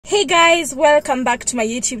Hey guys, welcome back to my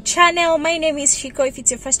YouTube channel. My name is Shykoh. If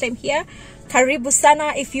it's your first time here, karibu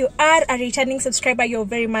sana. If you are a returning subscriber, you're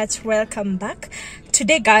very much welcome back.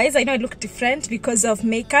 Today guys, I know I look different because of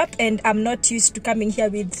makeup and I'm not used to coming here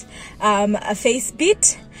with a face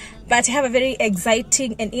beat, but I have a very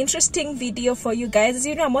exciting and interesting video for you guys. As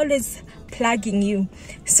you know, I'm always plugging you.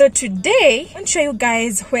 So today I want to show you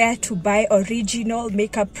guys where to buy original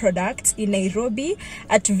makeup products in Nairobi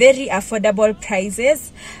at very affordable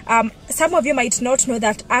prices. Some of you might not know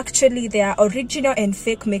that actually there are original and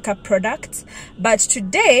fake makeup products, but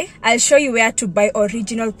today I'll show you where to buy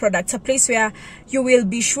original products, a place where you will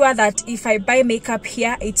be sure that if I buy makeup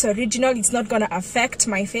here, it's original, it's not gonna affect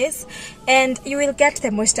my face, and you will get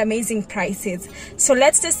the most amazing prices. So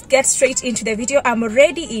let's just get straight into the video. I'm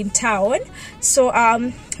already in town, so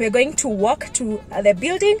we're going to walk to the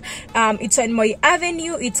building. It's on Moi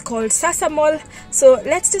Avenue. It's called Sasa Mall. So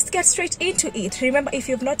let's just get straight into it. Remember, if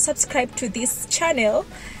you've not subscribed to this channel,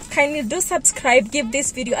 kindly do subscribe, give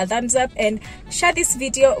this video a thumbs up, and share this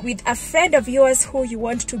video with a friend of yours who you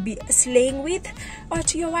want to be slaying with, or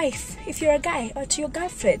to your wife if you're a guy, or to your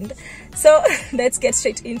girlfriend. So let's get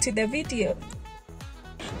straight into the video.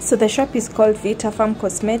 So the shop is called vitapharm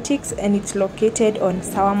Cosmetics and it's located on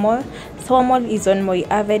Sawa Mall. Sawa Mall is on Moi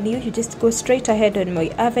Avenue. You just go straight ahead on Moi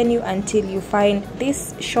Avenue until you find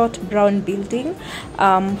this short brown building,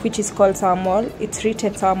 which is called Sawa Mall. It's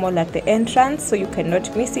written Sawa Mall at the entrance, so you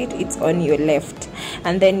cannot miss it. It's on your left.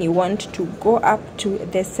 And then you want to go up to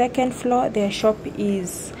the second floor. Their shop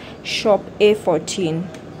is shop A14.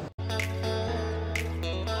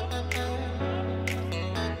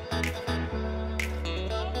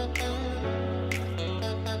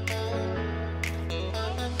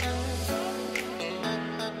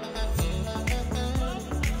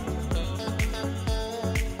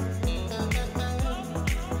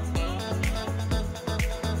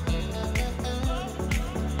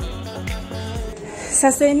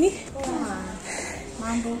 Saseni?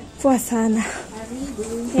 Mambo. Poa sana.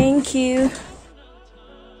 Thank you.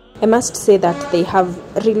 I must say that they have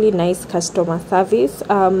really nice customer service.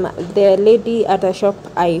 The lady at the shop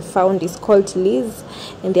I found is called Liz,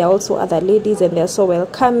 and there are also other ladies, and they're so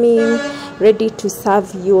welcoming, ready to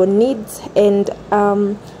serve your needs. And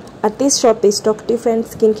at this shop they stock different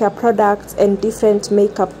skincare products and different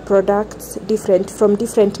makeup products, from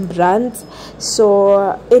different brands.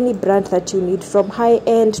 So any brand that you need, from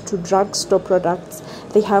high-end to drugstore products,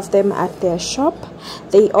 they have them at their shop.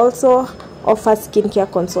 They also offer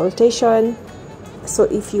skincare consultation. So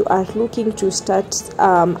if you are looking to start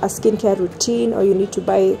a skincare routine, or you need to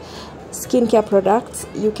buy skincare products,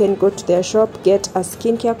 you can go to their shop, get a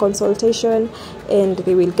skincare consultation, and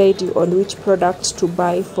they will guide you on which product to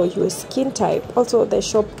buy for your skin type. Also, the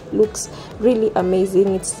shop looks really amazing.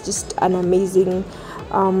 It's just an amazing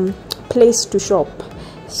place to shop.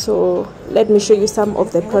 So let me show you some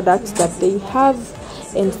of the products that they have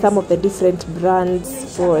and some of the different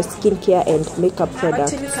brands for skincare and makeup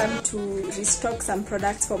products. I've actually come to restock some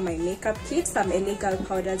products for my makeup kit, some illegal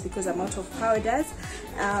powders because I'm out of powders,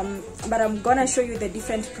 but I'm gonna show you the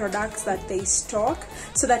different products that they stock,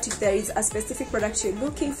 so that if there is a specific product you're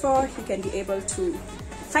looking for, you can be able to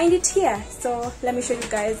find it here. So let me show you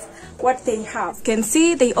guys what they have. You can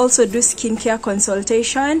see they also do skincare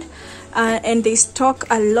consultation, and they stock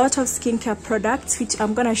a lot of skincare products, which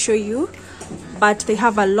I'm gonna show you. But they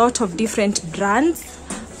have a lot of different brands,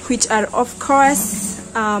 which are of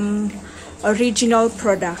course original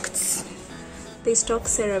products. They stock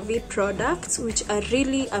CeraVe products, which are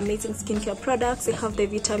really amazing skincare products. They have the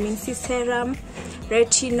vitamin C serum,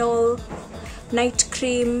 retinol, night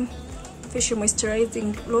cream, facial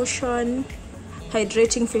moisturizing lotion,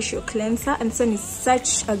 hydrating facial cleanser, and this one is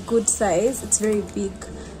such a good size. It's very big,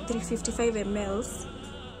 355 ml.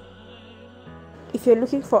 If you're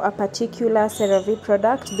looking for a particular CeraVe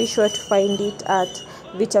product, be sure to find it at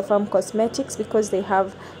vitapharm Cosmetics, because they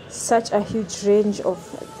have such a huge range of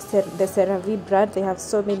the CeraVe brand. They have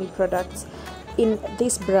so many products in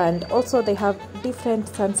this brand. Also, they have different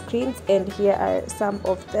sunscreens, and here are some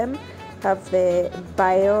of them. Have the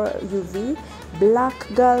Bio UV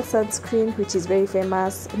Black Girl sunscreen, which is very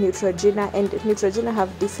famous, Neutrogena, and Neutrogena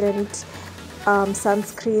have different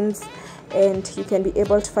sunscreens, and you can be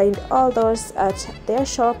able to find all those at their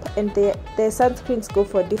shop. And the sunscreens go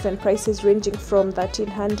for different prices, ranging from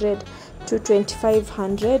 1300 to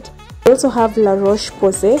 2500. We also have La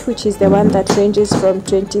Roche-Posay, which is the one that ranges from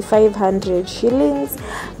 2,500 shillings,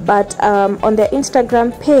 but on their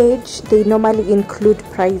Instagram page they normally include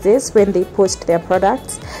prices when they post their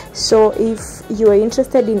products. So if you are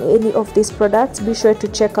interested in any of these products, be sure to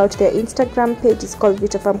check out their Instagram page. It's called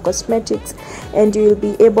vitapharm Cosmetics, and you will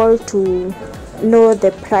be able to know the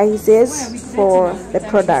prices for the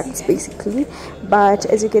products basically. But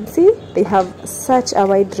as you can see, they have such a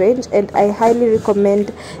wide range, and I highly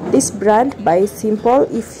recommend this brand by Simple,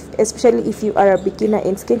 especially if you are a beginner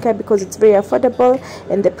in skincare, because it's very affordable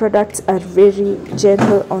and the products are very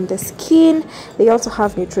gentle on the skin. They also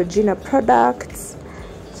have Neutrogena products.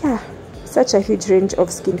 Yeah, such a huge range of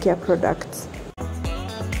skincare products.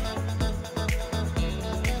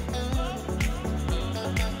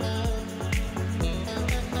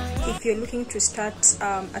 If you're looking to start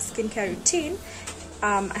a skincare routine,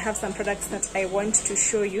 I have some products that I want to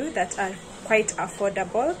show you that are quite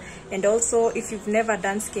affordable, and also if you've never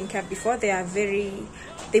done skincare before, they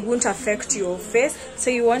won't affect your face. So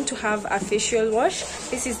you want to have a facial wash.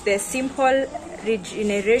 This is the Simple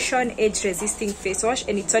Regeneration Age Resisting Face Wash,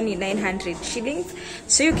 and it's only 900 shillings.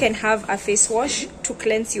 So you can have a face wash to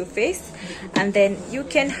cleanse your face, and then you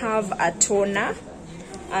can have a toner,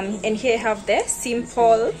 and here I have the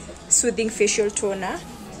Simple Soothing Facial Toner,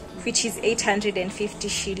 which is 850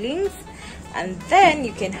 shillings. And then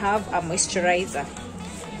you can have a moisturizer,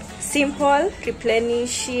 Simple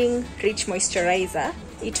Replenishing Rich Moisturizer,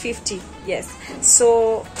 850. Yes,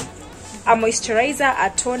 so a moisturizer, a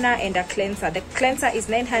toner, and a cleanser. The cleanser is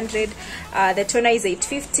 900, the toner is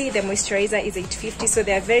 850, the moisturizer is 850. So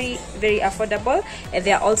they are very, very affordable, and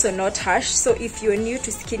they are also not harsh. So if you're new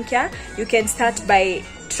to skincare, you can start by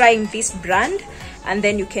trying this brand, and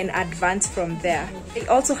then you can advance from there. They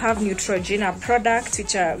also have Neutrogena products,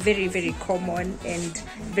 which are very, very common and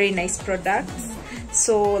very nice products.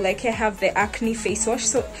 So like I have the acne face wash.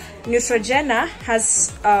 So Neutrogena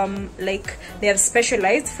has they have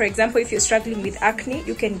specialized. For example, if you're struggling with acne,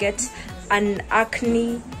 you can get an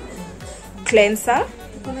acne cleanser.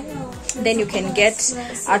 Then you can get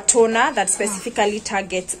a toner that specifically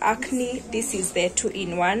targets acne. This is the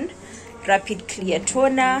 2-in-1 rapid clear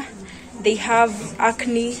toner. They have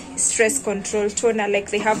acne stress control toner.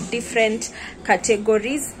 Like, they have different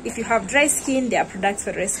categories. If you have dry skin, there are products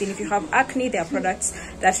for dry skin. If you have acne, there are products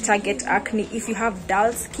that target acne. If you have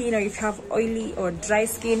dull skin, or if you have oily or dry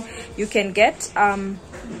skin, you can get from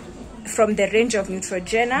the range of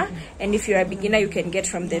Neutrogena. And if you're a beginner, you can get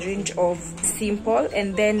from the range of Simple.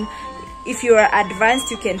 And then if you are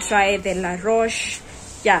advanced, you can try the La Roche.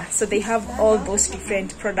 Yeah, so they have all those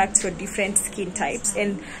different products for different skin types.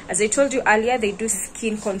 And as I told you earlier, they do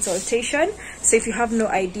skin consultation. So if you have no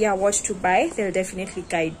idea what to buy, they'll definitely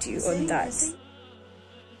guide you on that.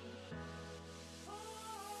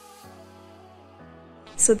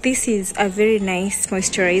 So this is a very nice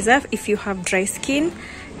moisturizer if you have dry skin.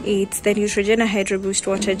 It's the Neutrogena Hydro Boost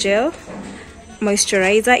Water Gel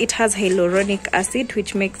Moisturizer. It has hyaluronic acid,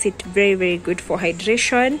 which makes it very, very good for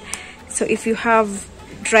hydration. So if you have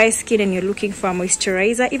dry skin and you're looking for a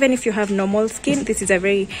moisturizer, even if you have normal skin, this is a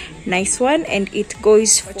very nice one, and it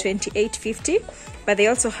goes for 28.50. But they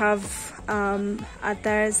also have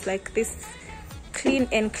others like this Clean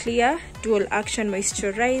and Clear Dual Action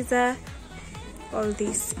Moisturizer, all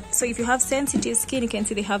this. So if you have sensitive skin, you can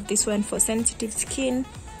see they have this one for sensitive skin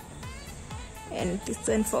and this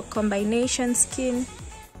one for combination skin.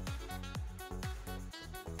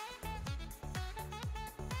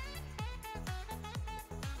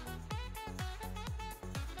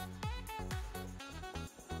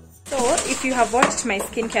 So if you have watched my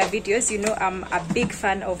skincare videos, you know I'm a big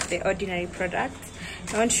fan of the Ordinary products.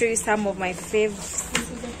 I want to show you some of my faves,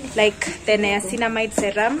 like the Niacinamide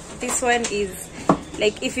Serum. This one is,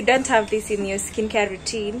 like, if you don't have this in your skincare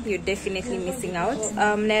routine, you're definitely missing out.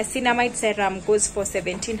 Niacinamide Serum goes for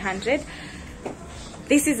 1700.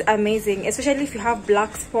 This is amazing, especially if you have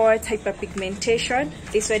black spots, hyperpigmentation.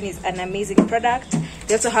 This one is an amazing product.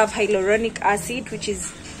 They also have hyaluronic acid, which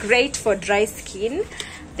is great for dry skin.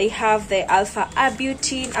 They have the alpha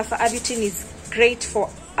arbutin. Alpha arbutin is great for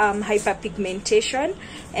hyperpigmentation.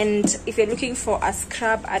 And if you're looking for a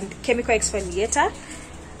scrub and chemical exfoliator,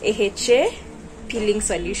 AHA peeling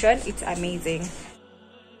solution, it's amazing.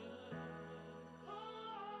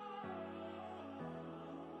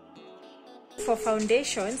 For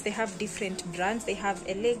foundations, they have different brands. They have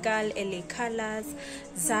Illegal, LA Colors,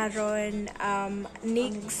 Zaron,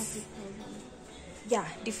 NYX. Yeah,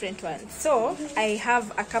 different ones. So I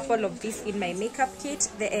have a couple of these in my makeup kit.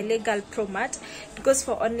 The Illegal Pro Matte, it goes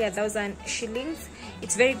for only 1,000 shillings.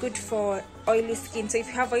 It's very good for oily skin. So if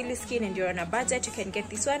you have oily skin and you're on a budget, you can get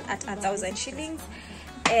this one at 1,000 shillings.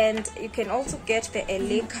 And you can also get the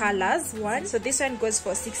LA Colors one. So this one goes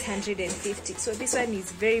for 650. So this one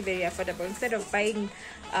is very, very affordable. Instead of buying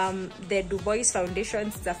the Dubois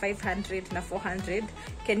foundations, the 500 and 400, you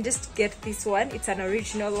can just get this one. It's an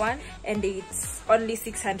original one and it's only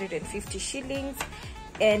 650 shillings.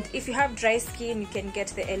 And if you have dry skin, you can get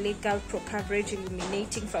the LA Girl Pro Coverage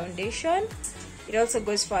Illuminating Foundation. It also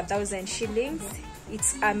goes for 1,000 shillings.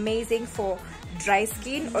 It's amazing for dry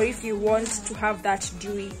skin, or if you want to have that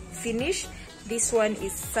dewy finish, this one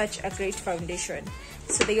is such a great foundation.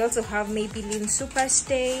 So they also have Maybelline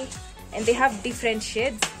Superstay, and they have different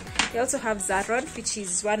shades. They also have Zaron, which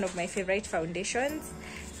is one of my favorite foundations,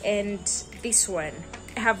 and this one.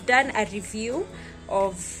 I have done a review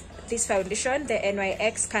of this foundation, the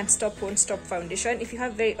NYX Can't Stop Won't Stop foundation. If you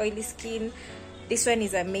have very oily skin, this one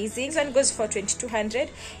is amazing. This one goes for 2,200.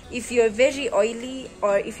 If you're very oily,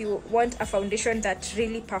 or if you want a foundation that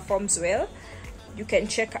really performs well, you can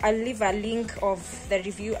check. I'll leave a link of the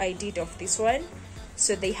review I did of this one.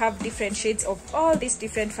 So they have different shades of all these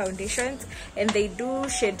different foundations, and they do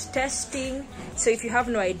shade testing. So if you have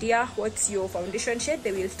no idea what's your foundation shade,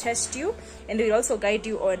 they will test you, and they will also guide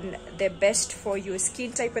you on the best for your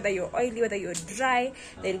skin type, whether you're oily, whether you're dry.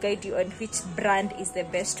 They'll guide you on which brand is the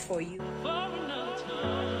best for you.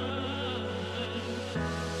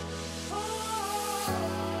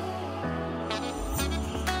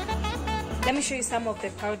 Let me show you some of the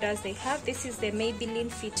powders they have. This is the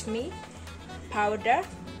Maybelline Fit Me powder.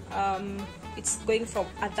 It's going for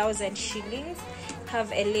 1,000 shillings. Have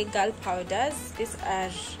LA Girl powders. These are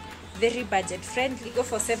very budget friendly. Go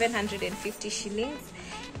for 750 shillings.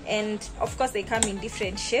 And of course they come in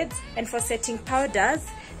different shades. And for setting powders,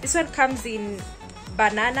 this one comes in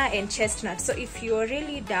banana and chestnut. So if you're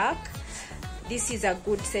really dark, this is a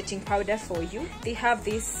good setting powder for you. They have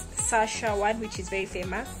this Sasha one, which is very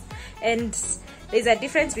famous. And there's a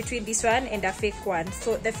difference between this one and a fake one.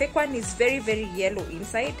 So the fake one is very, very yellow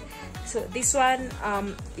inside. So this one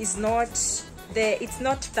is not it's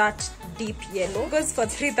not that deep yellow. It goes for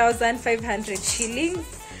 3,500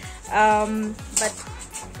 shillings. But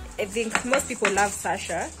I think most people love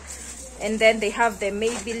Sasha. And then they have the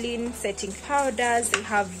Maybelline setting powders. They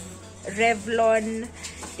have Revlon.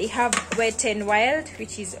 They have Wet n Wild,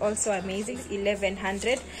 which is also amazing,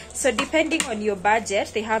 1,100. So depending on your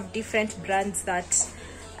budget, they have different brands that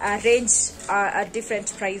range at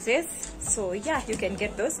different prices. So yeah, you can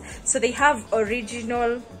get those. So they have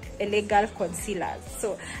original LA Girl concealers.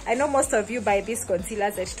 So I know most of you buy these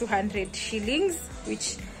concealers at 200 shillings,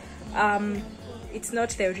 which it's not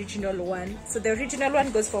the original one. So the original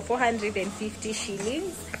one goes for 450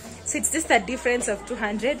 shillings. So it's just a difference of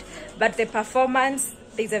 200, but the performance,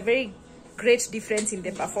 there's a very great difference in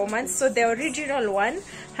the performance. So the original one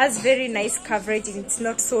has very nice coverage and it's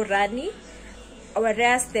not so runny,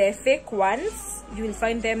 whereas the fake ones, you will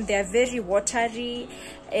find them, they are very watery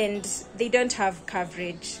and they don't have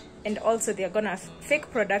coverage. And also they're gonna,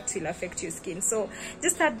 fake products will affect your skin. So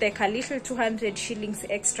just add like a little 200 shillings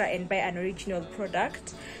extra and buy an original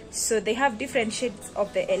product. So they have different shades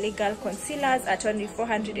of the LA Girl concealers at only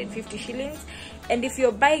 450 shillings. And if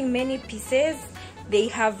you're buying many pieces, they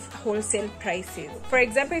have wholesale prices. For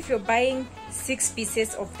example, if you're buying 6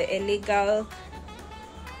 pieces of the LA Girl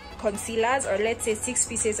concealers, or let's say 6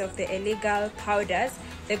 pieces of the LA Girl powders,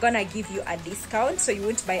 they're gonna give you a discount. So you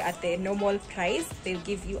won't buy at the normal price, they'll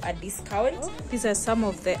give you a discount. These are some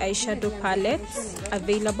of the eyeshadow palettes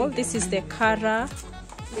available. This is the Cara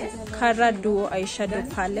Duo eyeshadow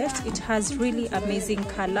palette. It has really amazing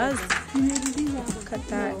colors. Look at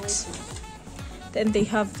that. Then they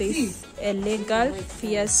have this LA Girl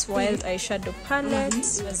Fierce Wild eyeshadow palette,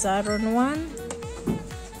 a Zaron one.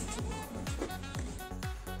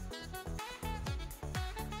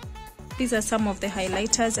 These are some of the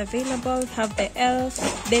highlighters available. Have the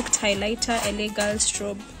e.l.f. Baked Highlighter, LA Girl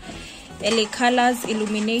Strobe, LA Colors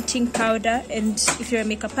Illuminating Powder, and if you're a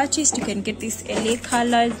makeup artist, you can get this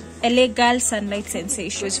LA Girl Sunlight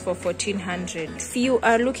Sensations for 1,400. If you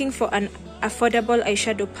are looking for an affordable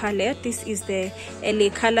eyeshadow palette, this is the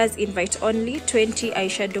LA Colors Invite Only 20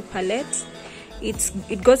 eyeshadow palette.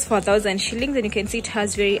 It goes for 1,000 shillings, and you can see it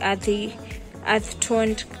has very earth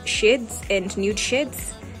toned shades and nude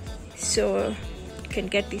shades. So you can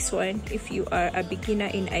get this one if you are a beginner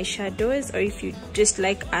in eyeshadows, or if you just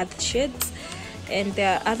like earth shades. And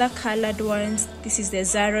there are other colored ones. This is the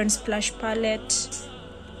Zaron Splash palette.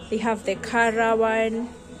 They have the Cara one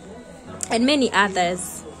and many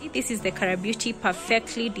others. This is the Cara Beauty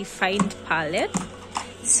Perfectly Defined palette.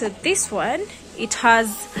 So this one, it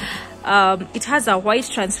has It has a white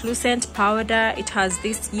translucent powder, it has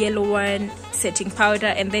this yellow one setting powder,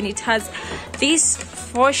 and then it has these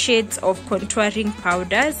 4 shades of contouring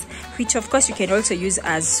powders, which of course you can also use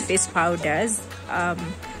as face powders.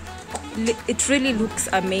 It really looks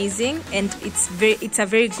amazing, and it's a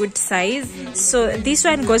very good size. So this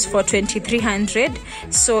one goes for 2300,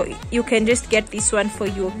 so you can just get this one for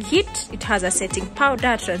your kit. It has a setting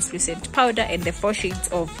powder, translucent powder, and the 4 shades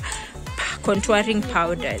of contouring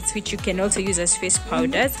powders, which you can also use as face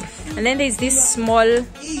powders. And then there's this small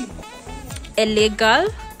illegal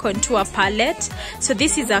contour palette. So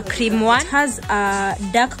this is a cream one. It has a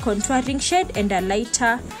dark contouring shade and a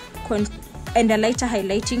lighter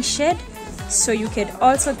highlighting shade. So you can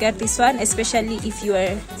also get this one, especially if you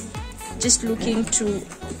are just looking to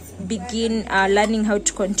begin learning how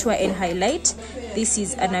to contour and highlight. This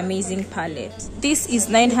is an amazing palette. This is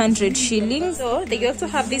 900 shillings. So they also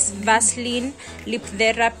have this Vaseline lip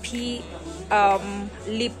therapy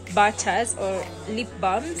lip butters or lip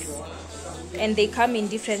balms, and they come in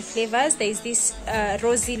different flavors. There is this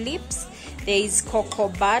rosy lips, there is cocoa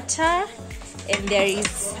butter, and there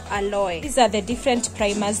is aloe. These are the different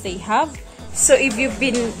primers they have. So if you've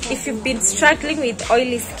been struggling with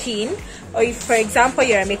oily skin, or if for example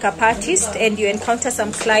you're a makeup artist and you encounter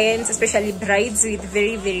some clients, especially brides with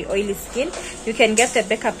very oily skin, you can get the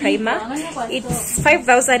Becca primer. It's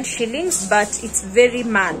 5,000 shillings, but it's very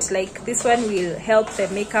matte. Like, this one will help the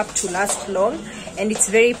makeup to last long, and it's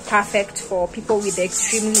very perfect for people with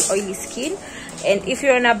extremely oily skin. And if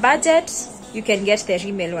you're on a budget, you can get the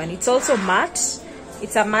Rimmel one. It's also matte.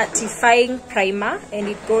 It's a mattifying primer, and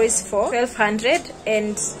it goes for 1,200,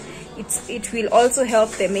 and it will also help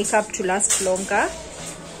the makeup to last longer.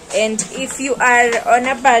 And if you are on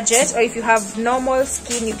a budget, or if you have normal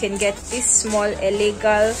skin, you can get this small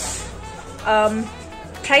illegal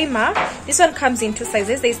primer. This one comes in 2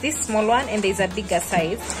 sizes. There's this small one and there's a bigger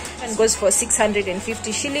size, and goes for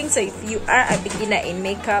 650 shillings. So if you are a beginner in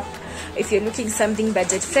makeup, if you're looking something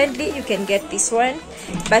budget friendly, you can get this one.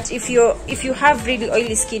 But if you have really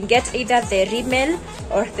oily skin, get either the Rimmel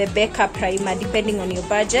or the Becca primer, depending on your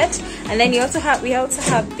budget. And then we also have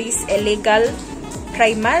these illegal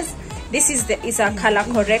primers. This is a color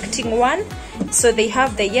correcting one. So they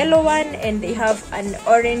have the yellow one and they have an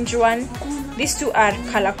orange one. These two are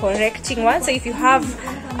color correcting ones. So if you have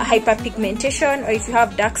a hyperpigmentation or if you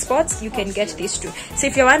have dark spots, you can get these two. So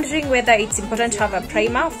if you're wondering whether it's important to have a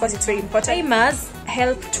primer, of course it's very important. Primers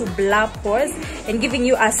help to blur pores and giving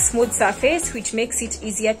you a smooth surface, which makes it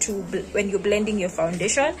easier to when you're blending your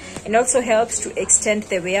foundation, and also helps to extend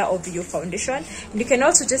the wear of your foundation. And you can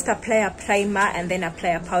also just apply a primer and then apply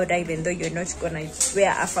a powder, even though you're not gonna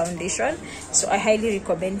wear a foundation. So I highly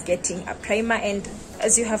recommend getting a primer. And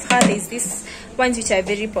as you have heard, there's these ones which are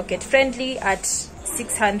very pocket friendly at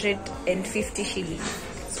 650 shillings.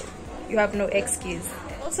 So you have no excuse.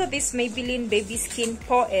 Also, this Maybelline Baby Skin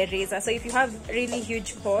Pore Eraser. So if you have really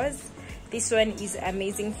huge pores, this one is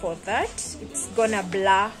amazing for that. It's gonna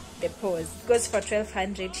blur the pores. It goes for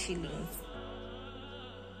 1,200 shillings.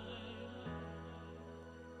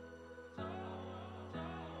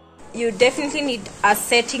 You definitely need a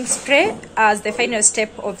setting spray as the final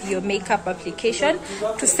step of your makeup application,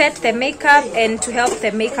 to set the makeup and to help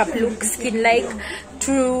the makeup look skin-like,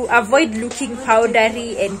 to avoid looking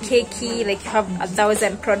powdery and cakey like you have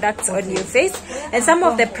 1,000 products on your face. And some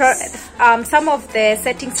of the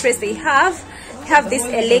setting sprays they have this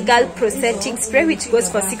illegal pro setting spray, which goes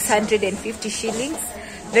for 650 shillings.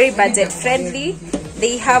 Very budget friendly.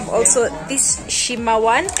 They have also this shimmer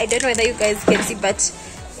one. I don't know whether you guys can see, but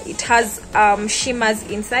it has shimmers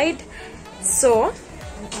inside. So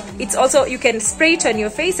it's also, you can spray it on your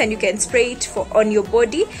face and you can spray it on your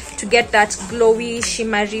body to get that glowy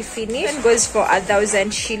shimmery finish. It goes for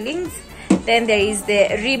 1,000 shillings. Then there is the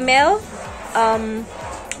Rimmel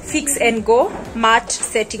Fix and Go matte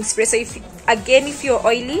setting spray. So if you're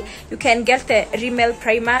oily, you can get the Rimmel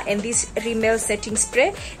primer and this Rimmel setting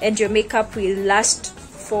spray, and your makeup will last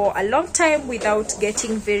for a long time without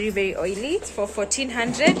getting very oily. It's for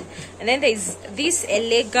 1,400. And then there is this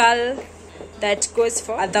illegal that goes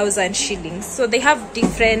for 1,000 shillings. So they have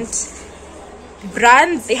different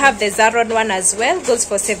brands. They have the Zaron one as well, goes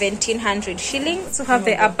for 1,700 shillings. So have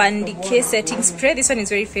the Urban Decay setting spray. This one is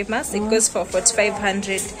very famous. It goes for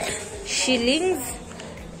 4,500 shillings.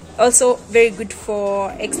 Also very good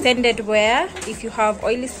for extended wear if you have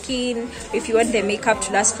oily skin, if you want the makeup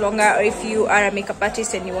to last longer, or if you are a makeup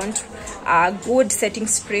artist and you want a good setting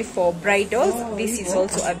spray for bridals. This is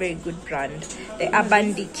also a very good brand. The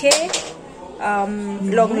Urban Decay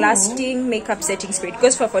long-lasting makeup setting spray. It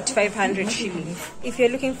goes for 4,500 shillings. If you're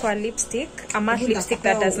looking for a lipstick, a matte lipstick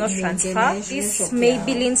that does not transfer, these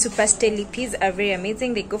Maybelline Super Stay Lippies are very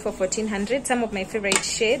amazing. They go for 1,400. Some of my favorite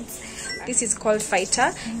shades. This is called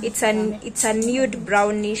Fighter. It's a nude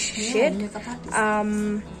brownish shade.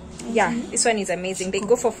 Yeah, this one is amazing. They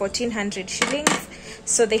go for 1,400 shillings.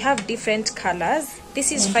 So they have different colors.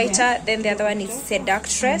 This is Fighter, then the other one is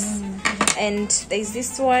Seductress, and there's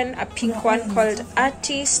this one, a pink one called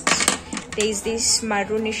Artist. There's this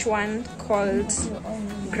maroonish one called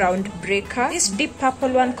Groundbreaker, this deep purple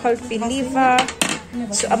one called Believer.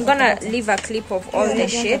 So I'm gonna leave a clip of all the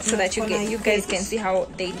shades so that you guys can see how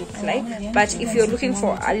they look like. But if you're looking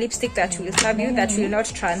for a lipstick that will serve you, that will not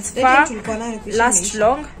transfer, last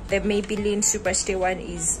long, the Maybelline Super Stay one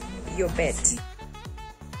is your bet.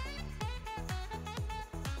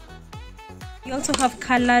 You also have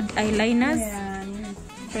colored eyeliners.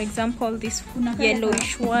 For example, this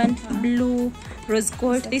yellowish one, blue, rose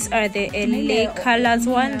gold. These are the LA colors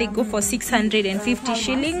one. They go for 650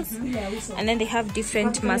 shillings. And then they have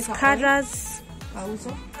different mascaras.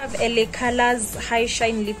 Have LA colors high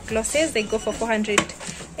shine lip glosses. They go for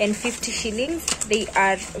 450 shillings. They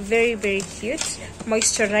are very, very cute,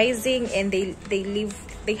 moisturizing, and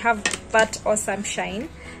they have that awesome shine.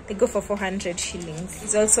 They go for 400 shillings.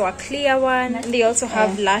 There's also a clear one. And they also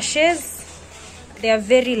have lashes. They are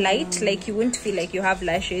very light, like you won't feel like you have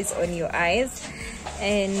lashes on your eyes.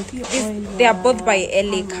 And they are both by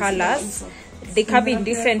LA colors. They come in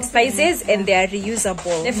different sizes and they are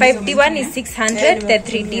reusable. The 5D one is 600, the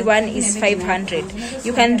 3D one is 500.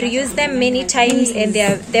 You can reuse them many times, and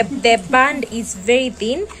the band is very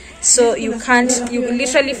thin, so you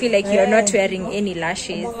literally feel like you're not wearing any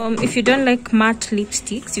lashes. If you don't like matte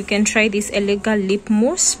lipsticks, you can try this Elegant Lip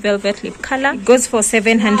Mousse Velvet Lip Color. It goes for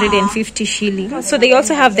 750 shillings. So they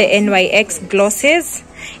also have the NYX glosses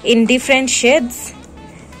in different shades.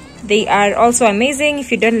 They are also amazing.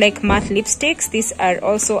 If you don't like matte lipsticks, these are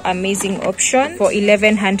also amazing option for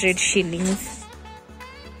 1,100 shillings.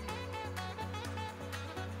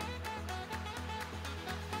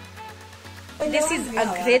 This is a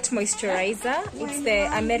great moisturizer. It's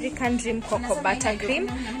the American Dream Cocoa Butter Cream.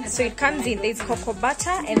 So it comes in, there's cocoa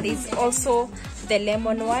butter and there's also the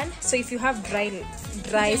lemon one. So if you have dry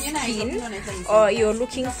skin, or you're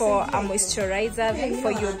looking for a moisturizer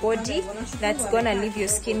for your body that's gonna leave your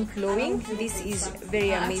skin glowing, this is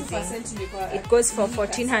very amazing. It goes for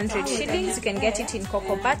 1,400 shillings. You can get it in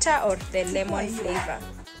cocoa butter or the lemon flavor.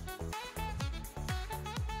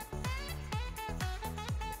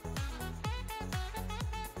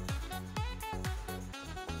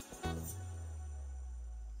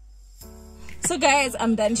 So guys,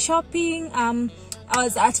 I'm done shopping. I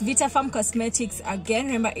was at Vitapharm Cosmetics again.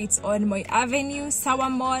 Remember, it's on Moi Avenue, Sawa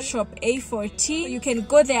Mall, shop A40. You can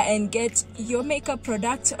go there and get your makeup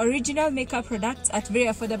products, original makeup products at very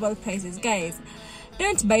affordable prices. Guys,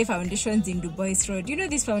 don't buy foundations in Dubois Road. You know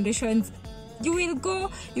these foundations, you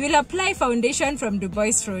will apply foundation from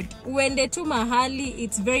Dubois Road. When the to Mahali,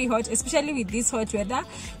 it's very hot, especially with this hot weather,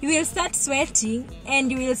 you will start sweating, and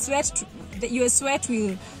you will sweat. Your sweat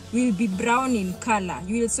will be brown in color.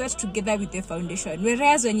 You will sweat together with the foundation.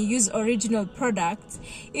 Whereas when you use original products,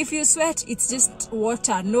 if you sweat, it's just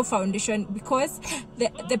water, no foundation, because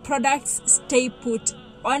the products stay put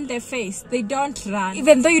on the face. They don't run.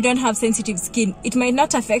 Even though you don't have sensitive skin, it might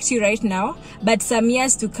not affect you right now, but some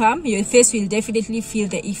years to come, your face will definitely feel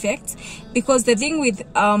the effects. Because the thing with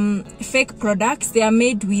fake products, they are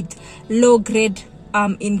made with low grade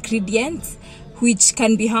ingredients, which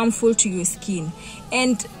can be harmful to your skin.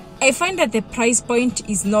 And I find that the price point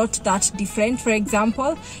is not that different. For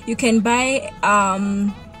example, you can buy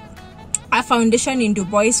a foundation in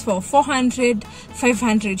Dubois for 400,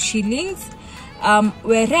 500 shillings.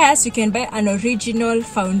 Whereas you can buy an original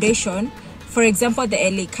foundation, for example, the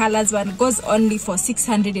LA Colors one goes only for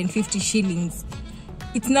 650 shillings.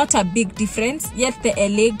 It's not a big difference, yet the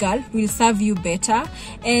LA girl will serve you better.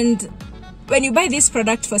 And when you buy this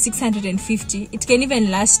product for 650, it can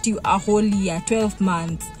even last you a whole year, 12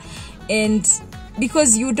 months. And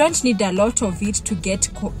because you don't need a lot of it to get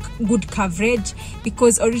good coverage,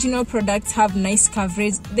 because original products have nice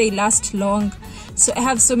coverage, they last long. So I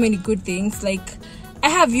have so many good things. Like, I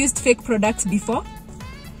have used fake products before.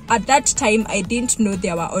 At that time, I didn't know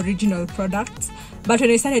they were original products. But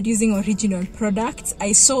when I started using original products,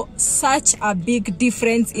 I saw such a big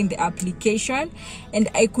difference in the application, and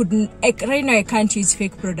right now I can't use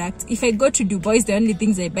fake products. If I go to Dubois, the only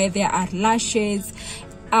things I buy there are lashes,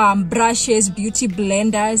 brushes, beauty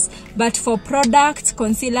blenders. But for products,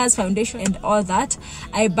 concealers, foundation and all that,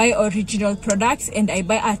 I buy original products, and I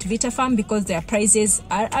buy at VitaPharm because their prices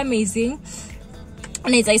are amazing.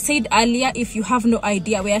 And as I said earlier, if you have no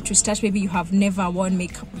idea where to start, maybe you have never worn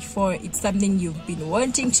makeup before, it's something you've been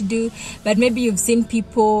wanting to do, but maybe you've seen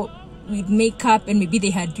people with makeup and maybe they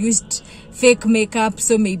had used fake makeup,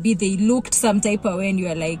 so maybe they looked some type of way and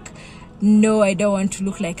you're like, no, I don't want to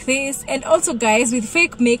look like this. And also guys, with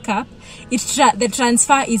fake makeup, the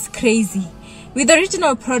transfer is crazy. With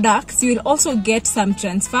original products, you will also get some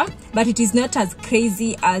transfer, but it is not as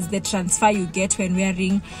crazy as the transfer you get when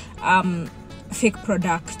wearing fake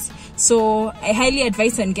products. So I highly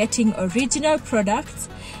advise on getting original products.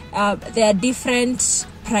 There are different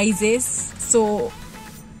prices, so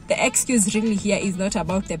the excuse really here is not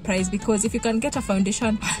about the price, because if you can get a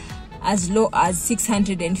foundation as low as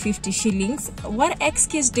 650 shillings, what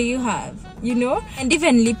excuse do you have, you know? And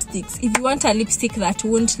even lipsticks, if you want a lipstick that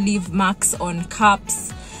won't leave marks on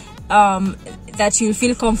cups, that you'll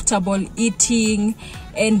feel comfortable eating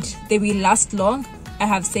and they will last long, I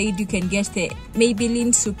have said you can get the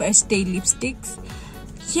Maybelline Super Stay lipsticks.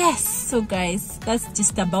 Yes, so guys, that's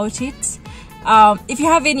just about it. If you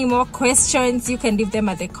have any more questions, you can leave them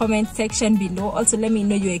at the comment section below. Also, let me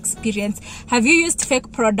know your experience. Have you used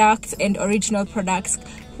fake products and original products?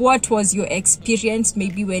 What was your experience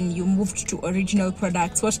maybe when you moved to original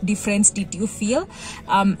products? What difference did you feel?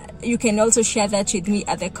 You can also share that with me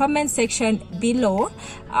at the comment section below.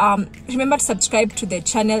 Remember to subscribe to the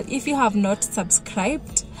channel if you have not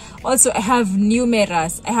subscribed. Also, I have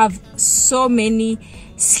I have so many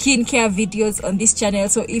skincare videos on this channel,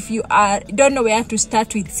 so if you don't know where to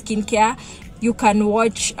start with skincare, you can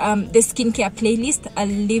watch the skincare playlist. I'll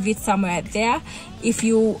leave it somewhere there. If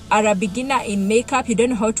you are a beginner in makeup, you don't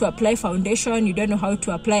know how to apply foundation, you don't know how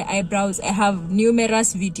to apply eyebrows, I have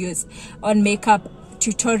numerous videos on makeup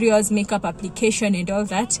tutorials, makeup application and all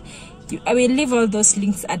that. I will leave all those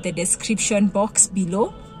links at the description box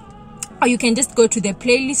below. Or you can just go to the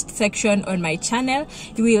playlist section on my channel.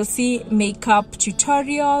 You will see makeup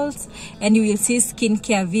tutorials and you will see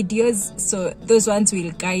skincare videos, so those ones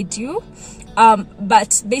will guide you.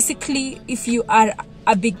 But basically, if you are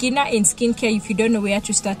a beginner in skincare, if you don't know where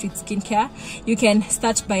to start with skincare, you can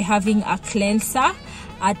start by having a cleanser,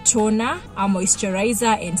 a toner, a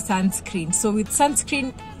moisturizer and sunscreen. So with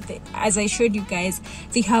sunscreen, as I showed you guys,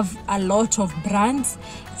 they have a lot of brands.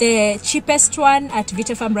 The cheapest one at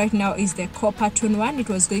VitaPharm right now is the Copper Tone one. It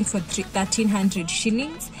was going for 1300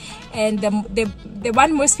 shillings. And the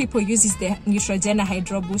one most people use is the Neutrogena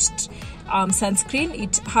Hydro Boost sunscreen.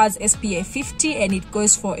 It has SPF 50 and it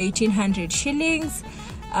goes for 1800 shillings.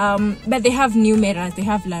 But they have numerous. They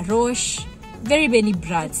have La Roche, very many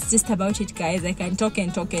brands. Just about it, guys. I can talk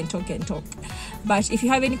and talk and talk and talk. But if you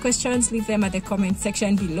have any questions, leave them at the comment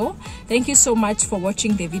section below. Thank you so much for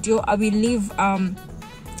watching the video. I will leave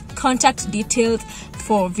contact details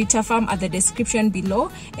for VitaPharm at the description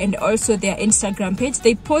below, and also their Instagram page.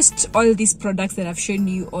 They post all these products that I've shown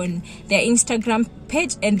you on their Instagram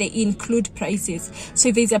page, and they include prices. So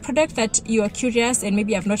if there's a product that you are curious and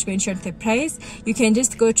maybe I've not mentioned the price, you can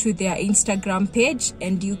just go to their Instagram page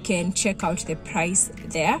and you can check out the price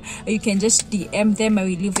there, or you can just DM them. I will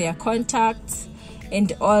leave their contacts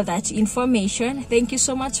and all that information. Thank you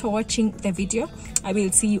so much for watching the video. I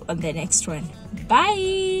will see you on the next one.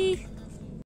 Bye.